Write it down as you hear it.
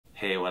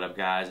Hey, what up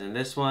guys? In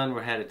this one,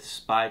 we're headed to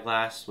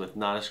Spyglass with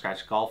Not a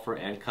Scratch Golfer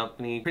and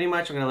company. Pretty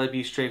much, I'm gonna let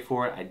you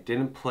straightforward. I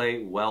didn't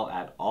play well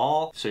at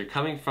all. So you're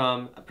coming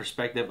from a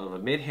perspective of a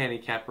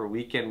mid-handicapper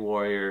weekend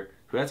warrior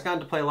who has gotten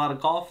to play a lot of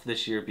golf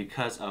this year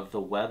because of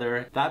the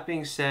weather. That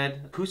being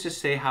said, who's to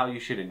say how you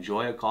should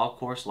enjoy a golf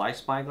course like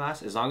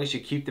Spyglass as long as you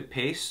keep the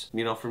pace?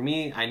 You know, for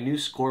me, I knew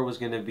score was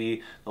gonna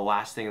be the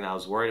last thing that I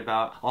was worried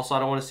about. Also, I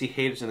don't wanna see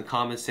haters in the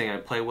comments saying I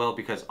play well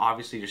because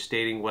obviously you're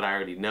stating what I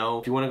already know.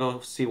 If you wanna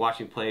go watch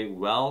me play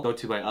well, go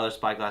to my other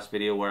Spyglass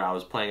video where I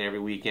was playing every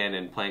weekend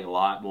and playing a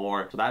lot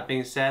more. So that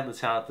being said, let's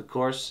head out the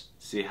course,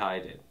 see how I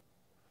did.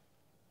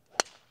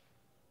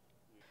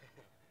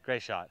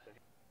 Great shot.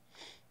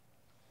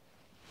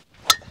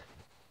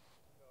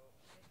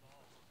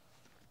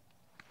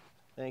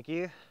 Thank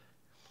you.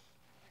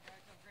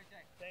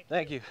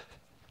 Thank you.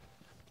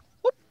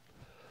 Whoop.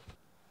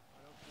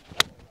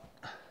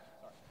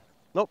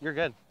 Nope, you're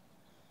good.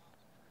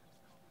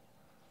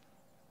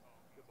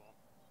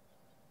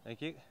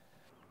 Thank you.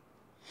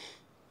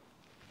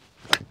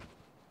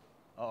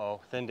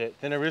 Uh-oh, thinned it.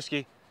 Thinner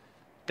Ruski.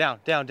 Down,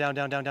 down, down,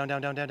 down, down, down,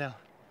 down, down, down, down.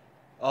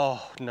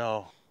 Oh,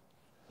 no.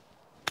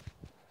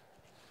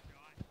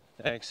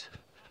 Thanks.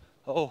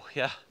 Oh,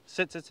 yeah.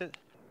 Sit, sit, sit.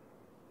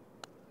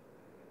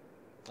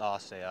 Oh,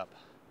 stay up.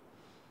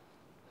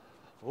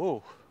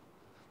 Ooh.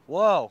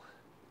 Whoa.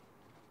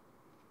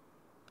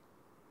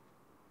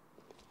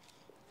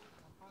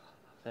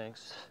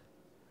 Thanks.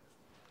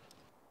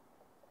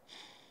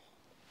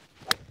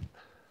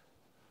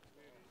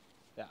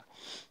 Yeah.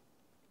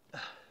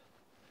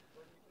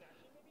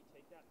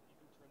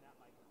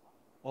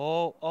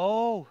 Oh,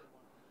 oh.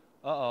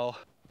 Uh-oh.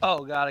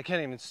 Oh, God, I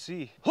can't even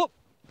see. Whoop.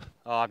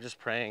 Oh, I'm just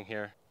praying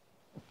here.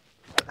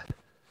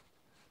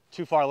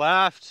 Too far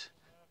left.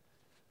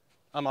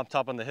 I'm up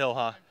top on the hill,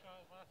 huh?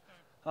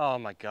 Oh,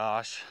 my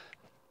gosh.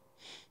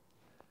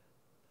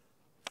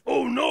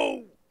 Oh,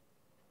 no.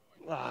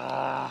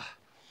 Ah.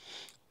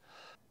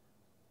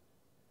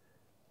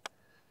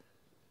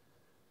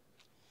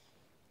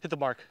 Hit the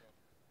mark.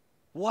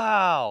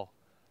 Wow.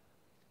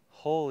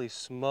 Holy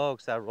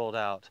smokes, that rolled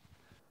out.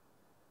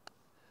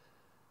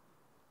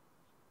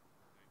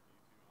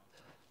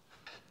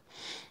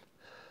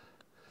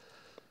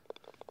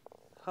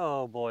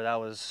 Oh boy, that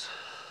was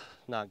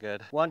not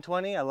good.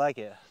 120, I like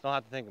it. Don't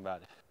have to think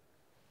about it.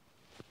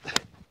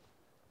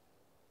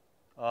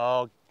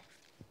 Oh,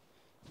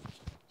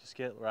 just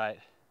get it right.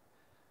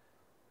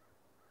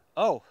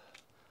 Oh,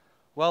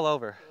 well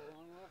over.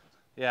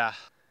 Yeah.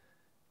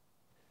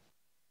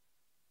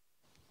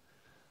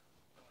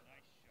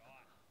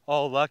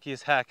 Oh, lucky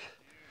as heck.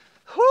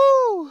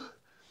 Whoo!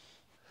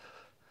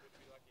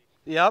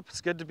 Yep,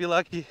 it's good to be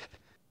lucky.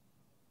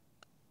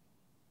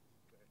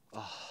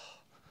 Oh,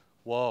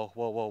 whoa,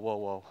 whoa, whoa, whoa,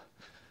 whoa.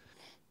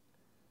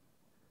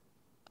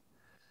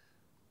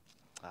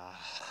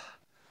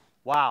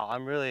 Wow,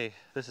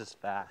 this is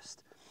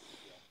fast.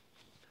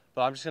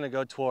 But I'm just gonna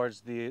go towards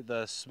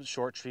the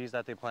short trees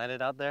that they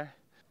planted out there.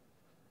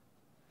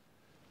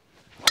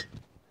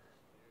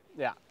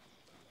 Yeah.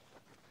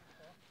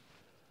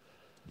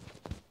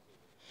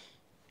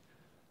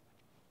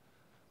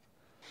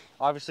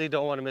 Obviously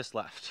don't want to miss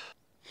left.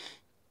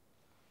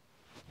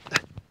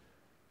 Solid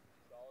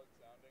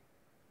sounding.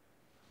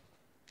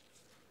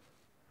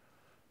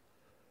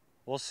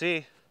 We'll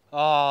see.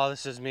 Oh,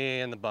 this is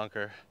me in the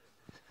bunker.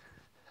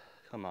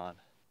 Come on.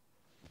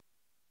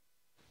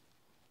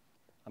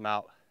 I'm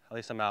out. At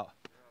least I'm out.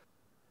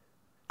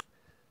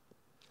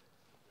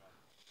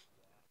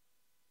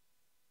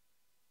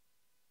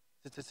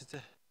 Sit, sit, sit,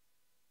 sit.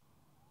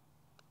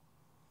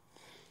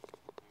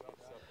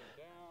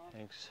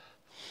 Thanks.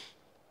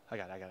 I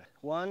got it.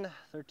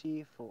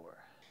 134.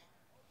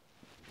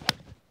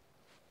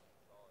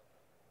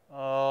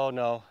 Oh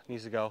no,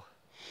 needs to go.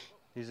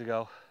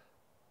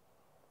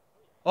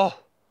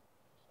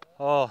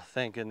 Oh,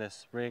 thank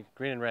goodness. Green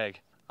and rag.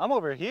 I'm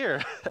over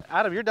here.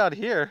 Adam, you're down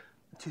here.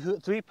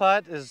 3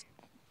 putt is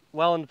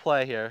well in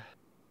play here.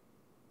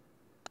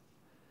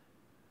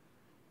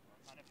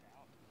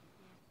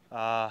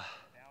 Oh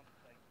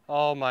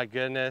my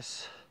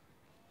goodness.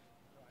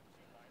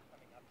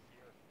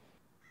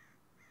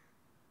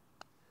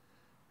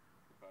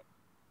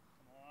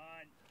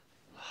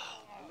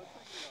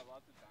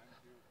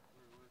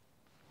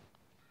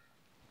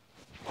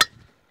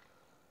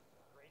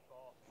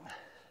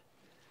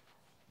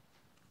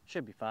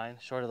 Should be fine.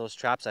 Short of those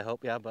traps, I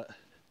hope, yeah, but.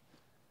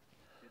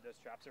 Dude, those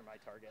traps are my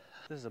target.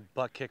 This is a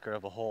butt kicker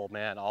of a hole,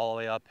 man, all the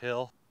way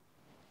uphill.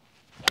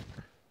 Good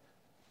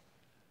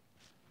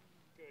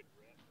rip.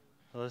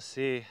 Let's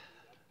see.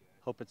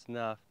 Hope it's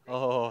enough.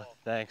 Oh,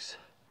 thanks.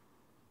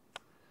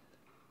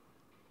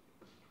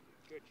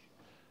 Good.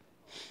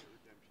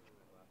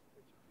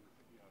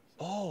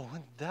 Oh,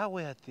 went that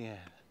way at the end.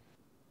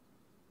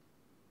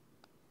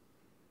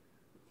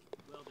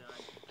 Well done.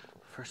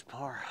 First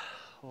par.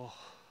 Oh.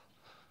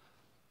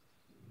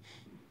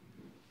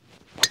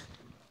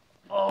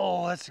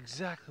 Oh, that's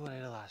exactly what I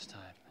did last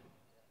time.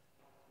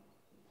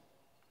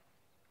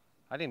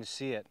 I didn't even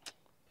see it.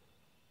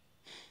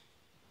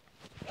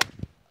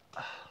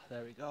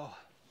 There we go.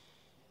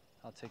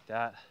 I'll take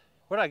that.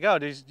 Where'd I go?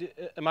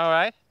 Am I all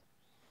right?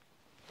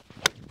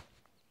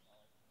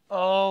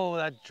 Oh,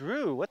 that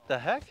drew. What the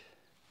heck?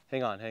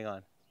 Hang on, hang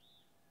on.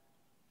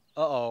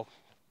 Uh-oh.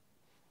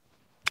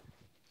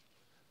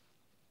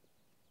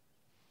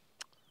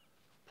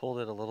 Pulled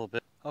it a little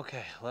bit.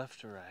 Okay,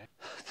 left or right.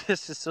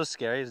 This is so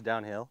scary. It's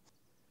downhill.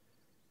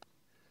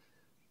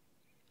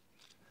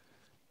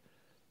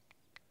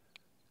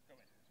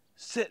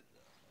 Sit.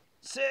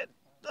 Sit.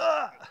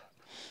 Ah.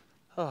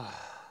 Oh.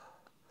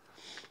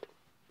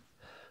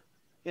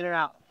 In or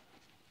out?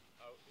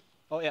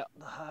 Oh yeah,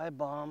 the high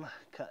bomb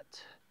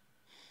cut.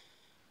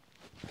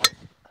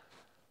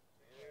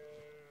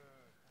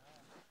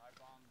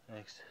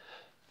 Thanks.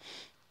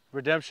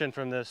 Redemption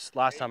from this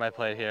last time I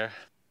played here.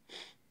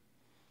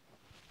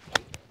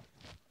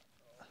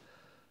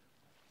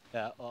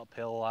 Yeah,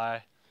 uphill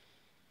lie.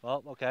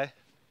 Well, okay.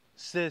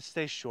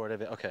 Stay short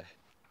of it. Okay.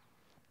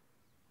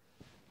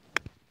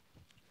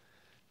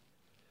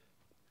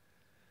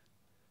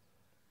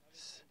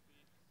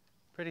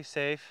 Pretty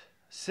safe.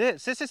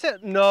 Sit.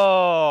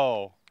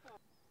 No.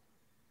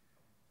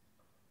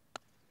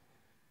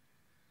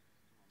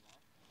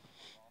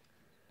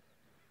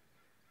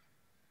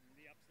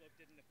 The upslope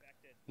didn't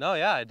affect it. No,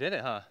 yeah, I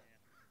didn't, huh?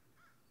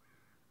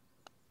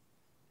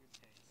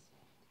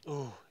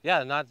 Ooh,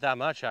 yeah, not that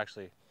much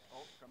actually.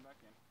 Oh, come back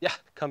in. Yeah,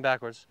 come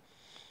backwards.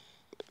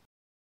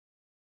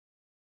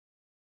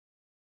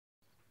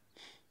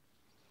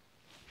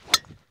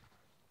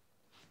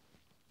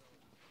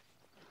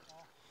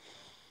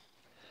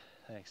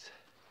 Thanks.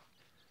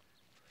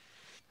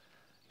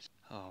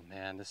 Oh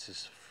man, this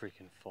is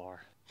freaking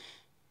far.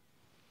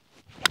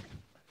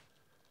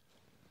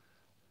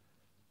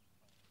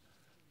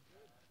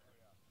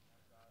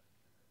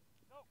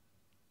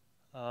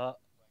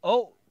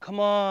 Oh, come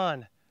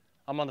on.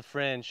 I'm on the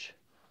fringe.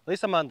 At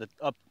least I'm on the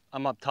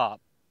I'm up top.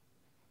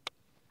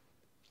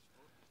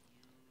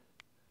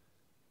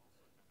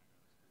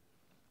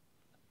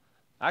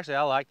 Actually,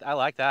 I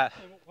like that.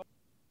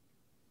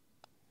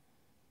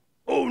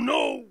 Oh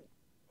no!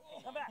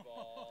 Come back.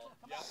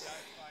 Yeah, it's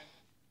fine.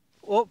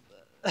 Whoop.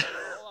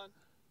 Hold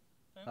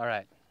on. All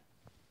right.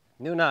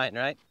 New 9,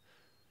 right?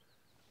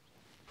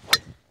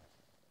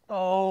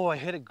 Oh, I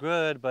hit it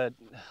good, but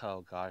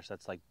oh gosh,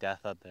 that's like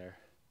death up there.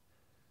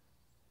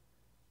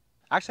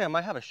 Actually, I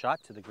might have a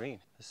shot to the green.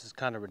 This is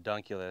kind of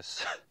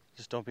redunculous.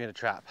 Just don't be in a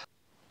trap.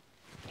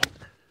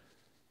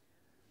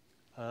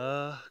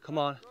 Come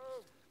on.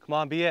 Come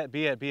on, be it,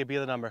 be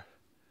the number.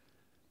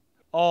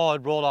 Oh,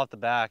 it rolled off the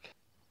back.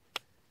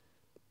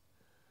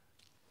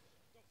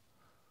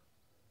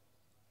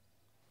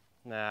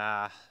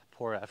 Nah,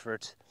 poor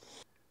effort.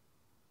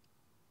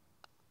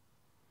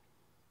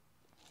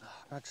 I'm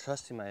not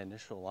trusting my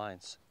initial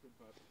lines. Good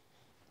putt.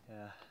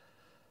 Yeah.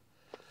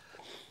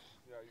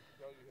 Yeah, you can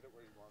tell you hit it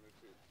where you wanted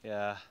to.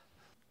 Yeah.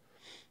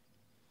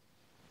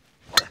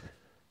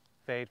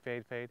 Fade,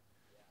 fade, fade.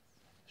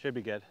 Should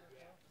be good.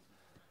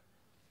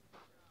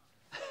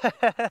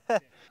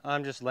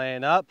 I'm just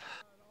laying up.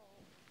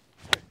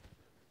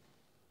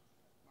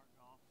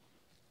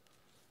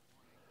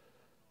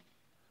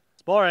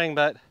 It's boring,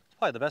 but it's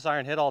probably the best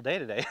iron hit all day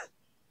today.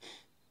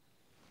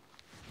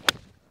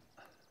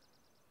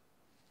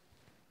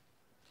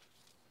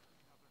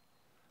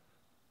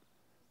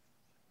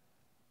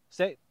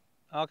 Stay.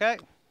 Okay,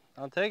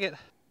 I'll take it.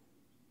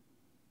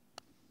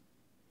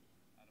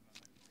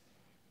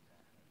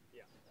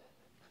 Yeah.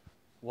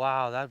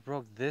 Wow, that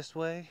broke this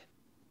way.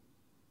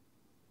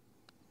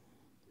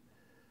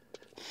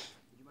 Would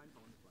you mind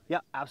pulling the flag? Yeah,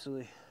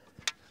 absolutely.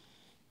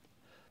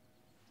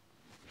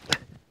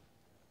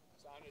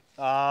 Sounded.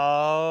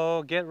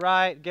 Oh, get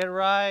right, get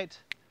right.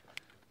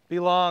 Be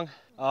long.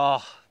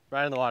 Oh,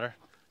 right in the water.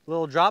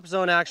 Little drop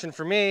zone action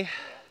for me.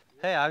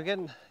 Hey, I'm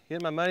getting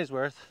my money's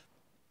worth.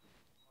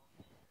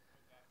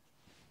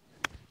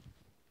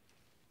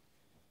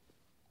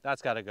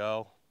 That's got to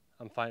go.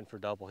 I'm fighting for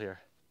double here.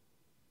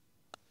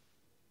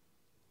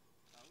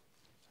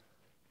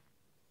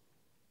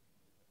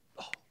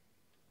 Oh.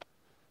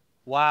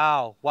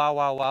 Wow, wow,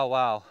 wow, wow,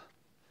 wow.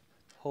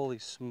 Holy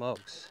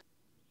smokes.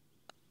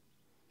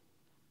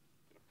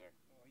 Get up there.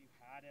 Oh, you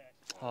had it.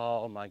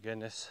 Oh my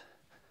goodness.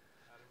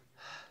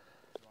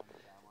 You want to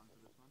down one for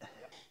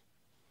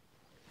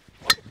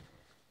this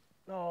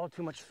one? Oh,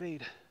 too much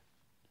feed.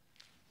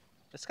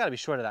 It's got to be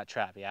short of that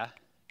trap, yeah?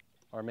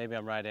 Or maybe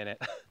I'm right in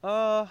it.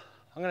 I'm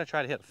gonna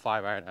try to hit a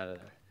 5 iron out of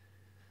there.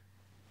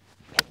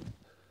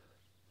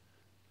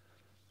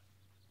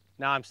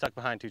 Now I'm stuck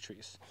behind 2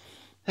 trees.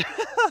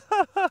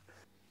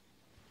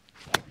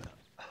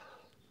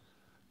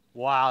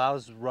 Wow, that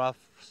was rough,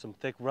 some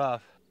thick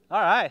rough.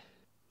 All right.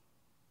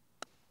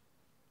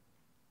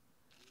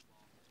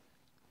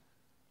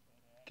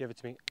 Give it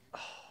to me. Oh,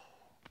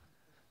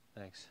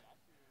 thanks.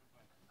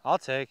 I'll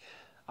take.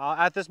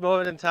 At this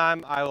moment in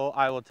time, I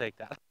will take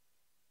that.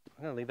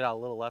 I'm gonna leave it out a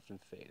little left and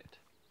fade it.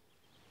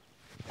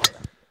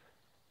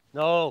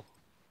 No.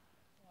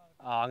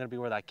 Oh, I'm gonna be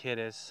where that kid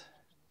is.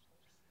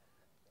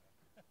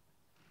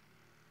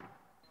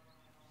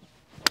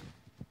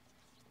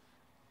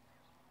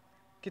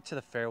 Get to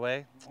the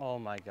fairway. Oh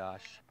my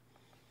gosh.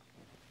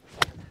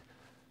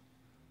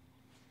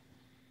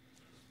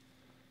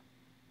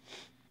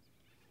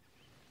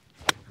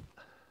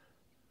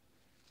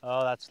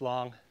 Oh, that's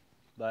long,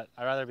 but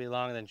I'd rather be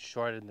long than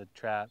short in the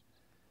trap.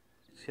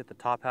 Just hit the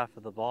top half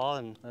of the ball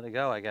and let it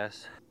go, I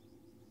guess.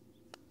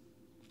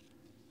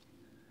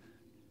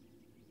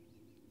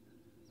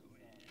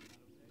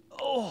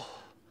 Oh!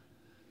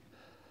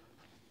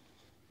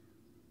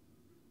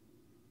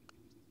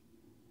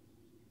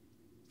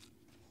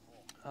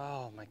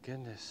 Oh my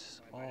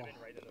goodness. Oh.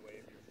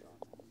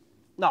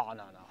 No.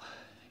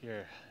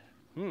 You're,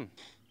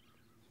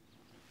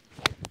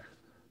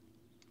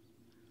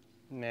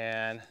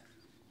 Man,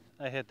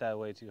 I hit that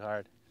way too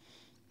hard.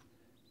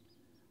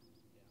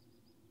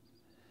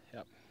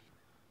 Yep.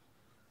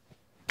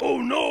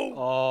 Oh no!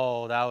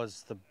 Oh, that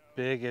was the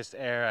biggest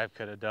error I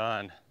could have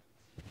done.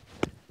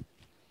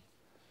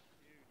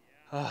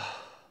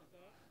 Oh,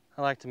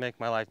 I like to make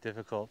my life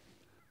difficult.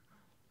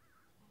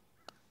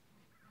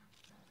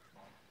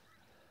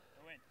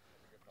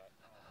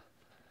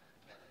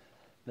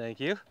 Thank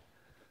you.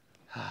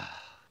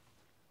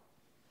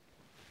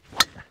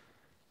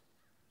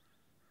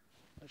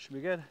 That should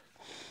be good.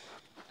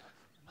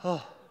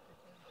 Oh.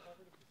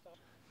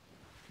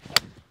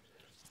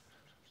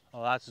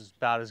 Oh, that's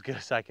about as good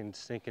as I can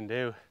sink and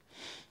do.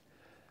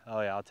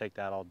 Oh yeah, I'll take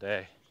that all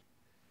day.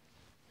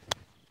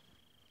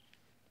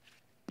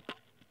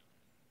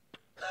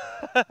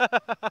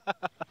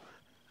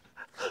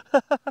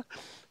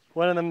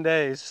 One of them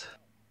days.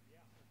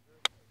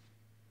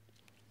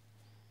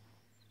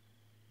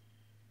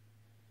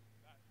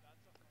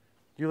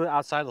 You live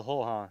outside the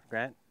hole, huh,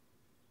 Grant?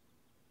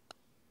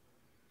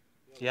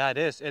 Yeah, it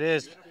is. It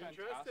is.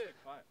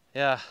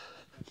 Yeah.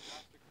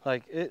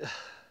 Like it.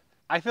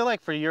 I feel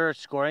like for your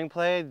scoring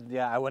play,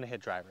 yeah, I wouldn't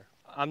hit driver.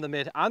 I'm the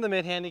mid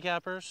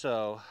handicapper,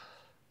 so.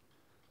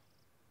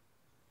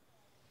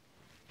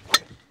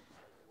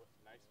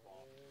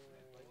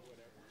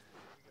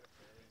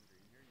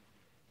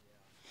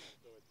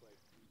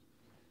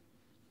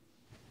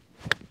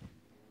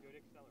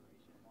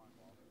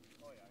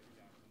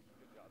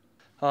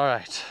 All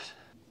right.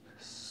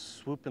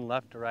 Swooping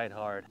left to right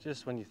hard.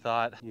 Just when you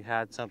thought you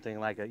had something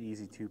like an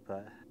easy two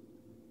putt.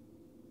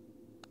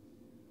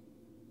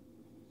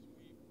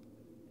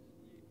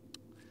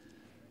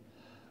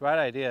 Right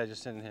idea, I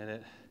just didn't hit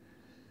it.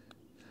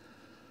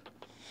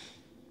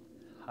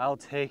 I'll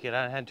take it.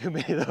 I haven't had too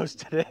many of those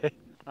today.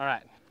 All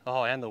right.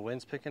 Oh, and the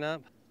wind's picking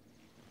up.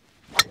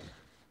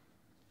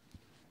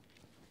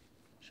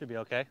 Should be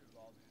okay.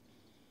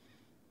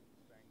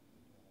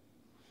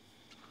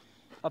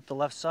 Up the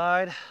left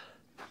side.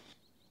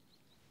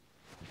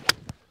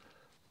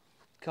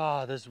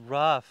 God, this is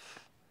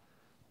rough.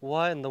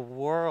 What in the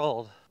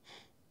world?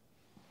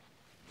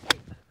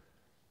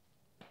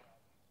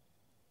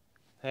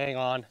 Hang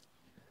on.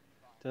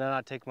 Did I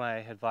not take my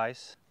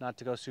advice not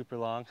to go super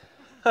long?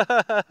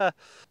 The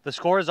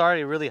score is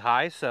already really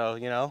high, so,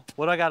 you know,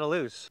 what do I got to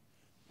lose?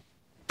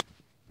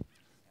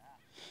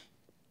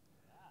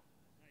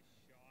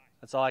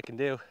 That's all I can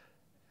do.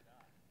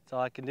 That's all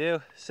I can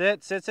do.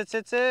 Sit, sit, sit,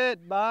 sit,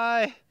 sit.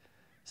 Bye.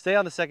 Stay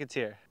on the second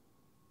tier.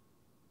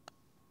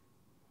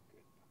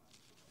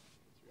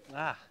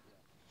 Ah.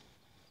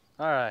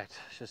 All right,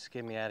 just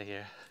get me out of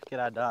here. Get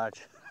out of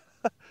Dodge.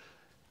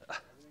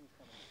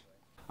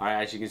 All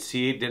right, as you can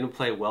see, didn't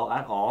play well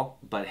at all.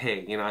 But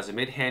hey, you know, as a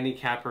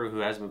mid-handicapper who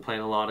has been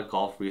playing a lot of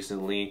golf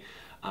recently,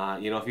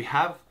 you know, if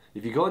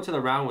you go into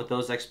the round with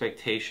those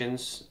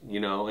expectations, you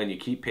know, and you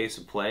keep pace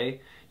of play,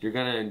 you're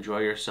gonna enjoy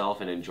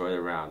yourself and enjoy the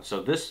round.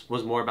 So this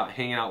was more about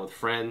hanging out with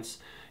friends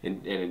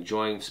and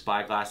enjoying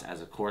Spyglass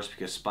as a course,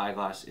 because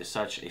Spyglass is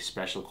such a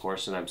special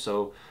course, and I'm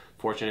so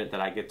fortunate that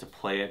I get to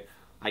play it,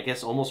 I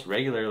guess, almost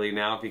regularly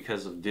now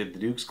because of the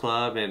Dukes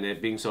Club and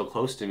it being so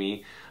close to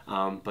me.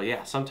 But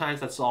yeah,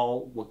 sometimes that's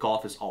all what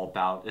golf is all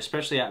about,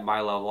 especially at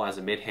my level as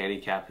a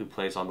mid-handicap who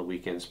plays on the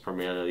weekends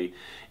primarily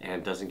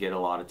and doesn't get a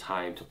lot of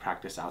time to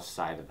practice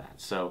outside of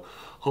that. So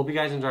hope you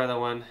guys enjoy that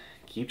one.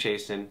 Keep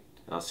chasing.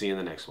 I'll see you in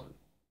the next one.